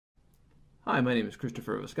Hi, my name is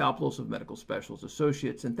Christopher Voscopoulos of Medical Specialist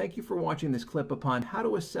Associates, and thank you for watching this clip upon how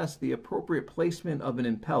to assess the appropriate placement of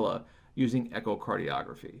an Impella using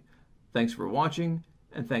echocardiography. Thanks for watching,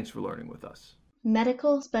 and thanks for learning with us.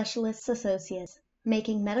 Medical Specialists Associates,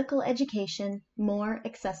 making medical education more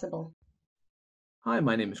accessible. Hi,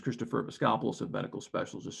 my name is Christopher Voscopoulos of Medical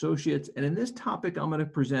Specialist Associates, and in this topic, I'm going to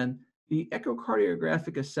present the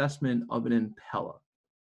echocardiographic assessment of an Impella.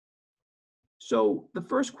 So the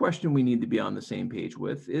first question we need to be on the same page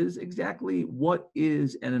with is exactly what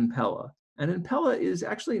is an Impella? An Impella is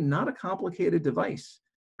actually not a complicated device.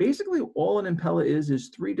 Basically, all an Impella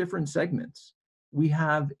is three different segments. We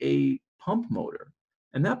have a pump motor,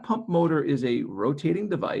 and that pump motor is a rotating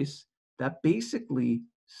device that basically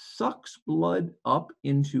sucks blood up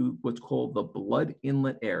into what's called the blood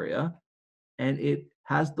inlet area, and it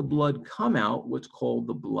has the blood come out what's called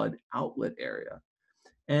the blood outlet area.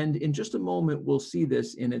 And in just a moment, we'll see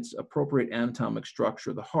this in its appropriate anatomic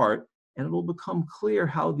structure, the heart, and it'll become clear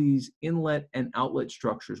how these inlet and outlet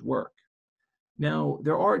structures work. Now,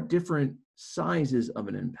 there are different sizes of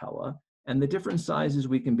an Impella, and the different sizes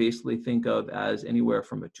we can basically think of as anywhere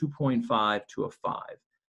from a 2.5 to a 5.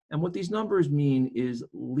 And what these numbers mean is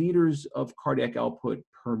liters of cardiac output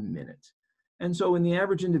per minute. And so in the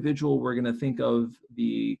average individual, we're going to think of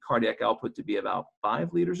the cardiac output to be about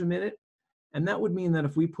 5 liters a minute. And that would mean that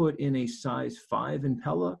if we put in a size 5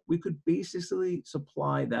 Impella, we could basically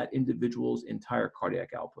supply that individual's entire cardiac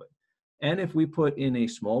output. And if we put in a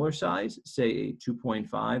smaller size, say a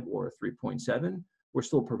 2.5 or a 3.7, we're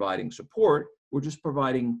still providing support. We're just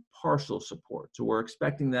providing partial support. So we're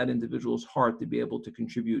expecting that individual's heart to be able to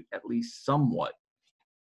contribute at least somewhat.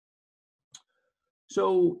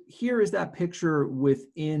 So here is that picture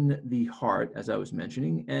within the heart, as I was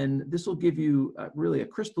mentioning, and this will give you really a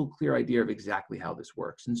crystal clear idea of exactly how this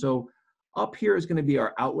works. And so up here is going to be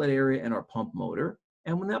our outlet area and our pump motor.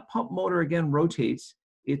 And when that pump motor again rotates,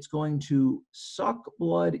 it's going to suck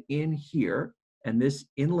blood in here, and this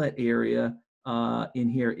inlet area in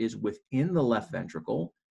here is within the left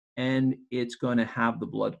ventricle, and it's going to have the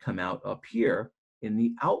blood come out up here in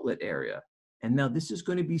the outlet area. And now this is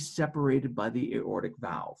going to be separated by the aortic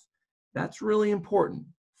valve. That's really important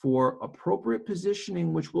for appropriate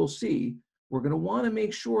positioning, which we'll see. We're going to want to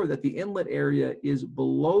make sure that the inlet area is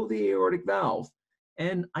below the aortic valve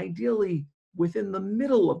and ideally within the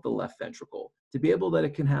middle of the left ventricle to be able that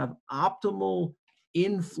it can have optimal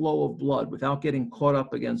inflow of blood without getting caught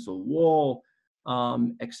up against a wall,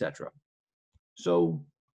 etc. So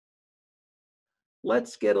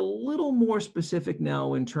let's get a little more specific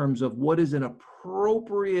now in terms of what is an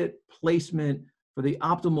appropriate placement for the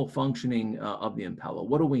optimal functioning of the Impella.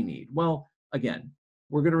 What do we need? Well, again,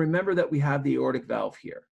 we're going to remember that we have the aortic valve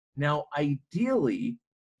here. Now, ideally,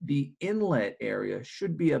 the inlet area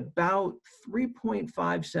should be about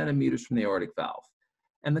 3.5 centimeters from the aortic valve.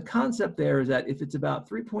 And the concept there is that if it's about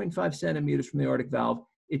 3.5 centimeters from the aortic valve,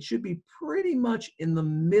 it should be pretty much in the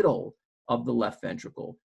middle of the left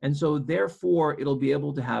ventricle. And so therefore, it'll be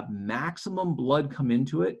able to have maximum blood come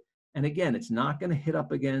into it. And again, it's not going to hit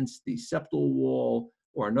up against the septal wall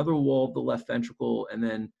or another wall of the left ventricle and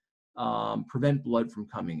then prevent blood from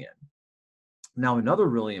coming in. Now, another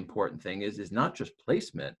really important thing is not just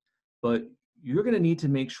placement, but you're going to need to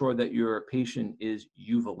make sure that your patient is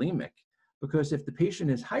euvolemic, because if the patient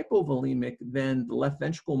is hypovolemic, then the left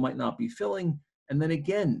ventricle might not be filling. And then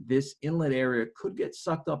again, this inlet area could get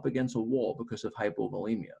sucked up against a wall because of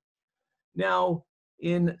hypovolemia. Now,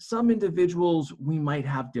 in some individuals, we might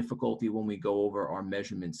have difficulty when we go over our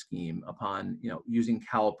measurement scheme upon using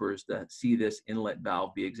calipers to see this inlet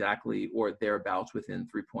valve be exactly or thereabouts within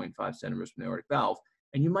 3.5 centimeters from the aortic valve,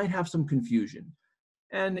 and you might have some confusion.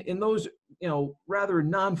 And in those rather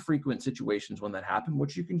non-frequent situations when that happens,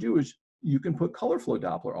 what you can do is you can put color flow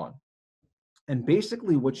Doppler on. And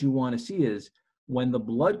basically what you want to see is when the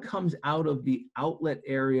blood comes out of the outlet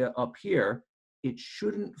area up here, it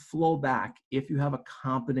shouldn't flow back if you have a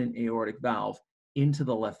competent aortic valve into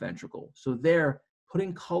the left ventricle. So there,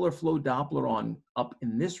 putting color flow Doppler on up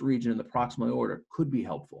in this region in the proximal aorta could be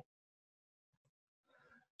helpful.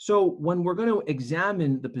 So when we're going to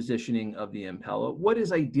examine the positioning of the Impella, what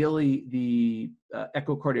is ideally the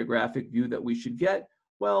echocardiographic view that we should get?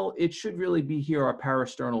 Well, it should really be here, our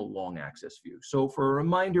parasternal long axis view. So for a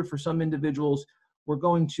reminder, for some individuals, we're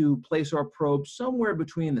going to place our probe somewhere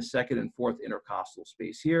between the second and fourth intercostal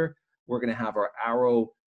space here. We're going to have our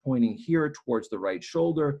arrow pointing here towards the right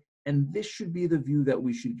shoulder. And this should be the view that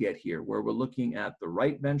we should get here, where we're looking at the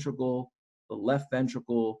right ventricle, the left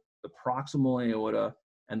ventricle, the proximal aorta,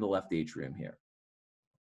 and the left atrium here.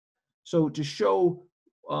 So to show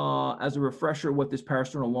as a refresher, what this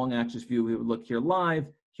parasternal long axis view, we would look here live.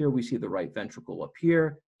 Here we see the right ventricle up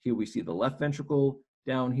here. Here we see the left ventricle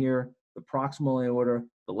down here, the proximal aorta,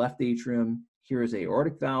 the left atrium. Here is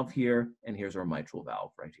aortic valve here, and here's our mitral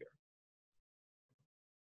valve right here.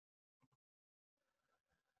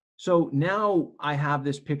 So now I have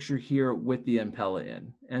this picture here with the Impella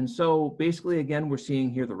in. And so basically, again, we're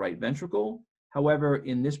seeing here the right ventricle. However,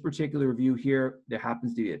 in this particular view here, there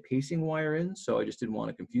happens to be a pacing wire in, so I just didn't want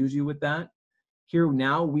to confuse you with that. Here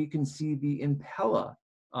now we can see the Impella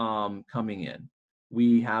coming in.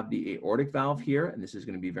 We have the aortic valve here, and this is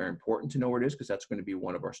going to be very important to know where it is because that's going to be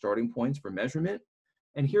one of our starting points for measurement.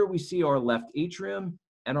 And here we see our left atrium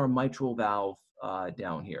and our mitral valve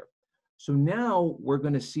down here. So now we're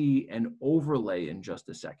going to see an overlay in just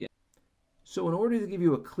a second. So in order to give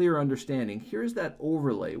you a clear understanding, here's that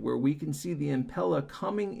overlay where we can see the Impella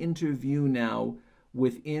coming into view now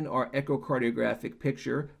within our echocardiographic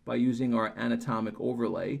picture by using our anatomic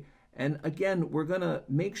overlay. And again, we're going to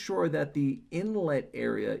make sure that the inlet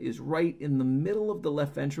area is right in the middle of the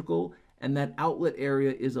left ventricle and that outlet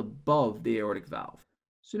area is above the aortic valve.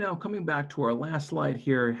 So now coming back to our last slide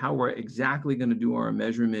here, how we're exactly going to do our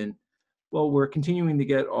measurement. Well, we're continuing to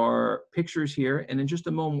get our pictures here, and in just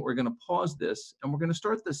a moment, we're going to pause this, and we're going to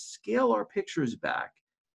start to scale our pictures back.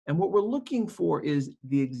 And what we're looking for is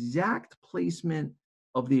the exact placement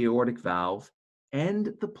of the aortic valve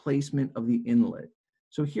and the placement of the inlet.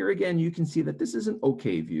 So here again, you can see that this is an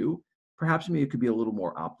okay view. Perhaps maybe it could be a little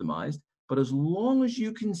more optimized, but as long as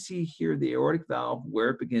you can see here the aortic valve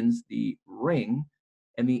where it begins the ring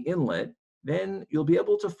and the inlet, then you'll be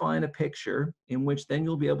able to find a picture in which then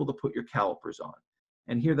you'll be able to put your calipers on.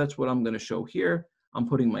 And here, that's what I'm going to show here. I'm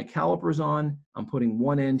putting my calipers on. I'm putting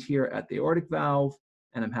one end here at the aortic valve,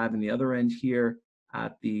 and I'm having the other end here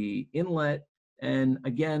at the inlet. And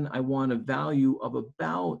again, I want a value of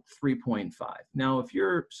about 3.5. Now, if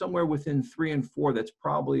you're somewhere within 3 and 4, that's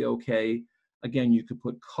probably okay. Again, you could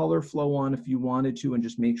put color flow on if you wanted to and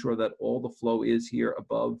just make sure that all the flow is here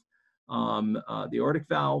above the aortic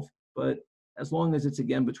valve. But as long as it's,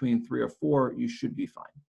 again, between 3 or 4, you should be fine.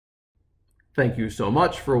 Thank you so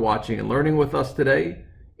much for watching and learning with us today.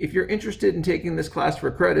 If you're interested in taking this class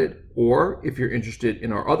for credit, or if you're interested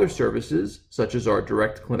in our other services, such as our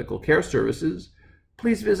direct clinical care services,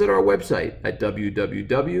 please visit our website at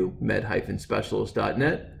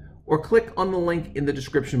www.med-specialist.net or click on the link in the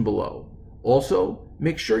description below. Also,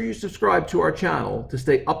 make sure you subscribe to our channel to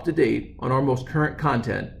stay up to date on our most current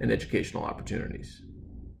content and educational opportunities.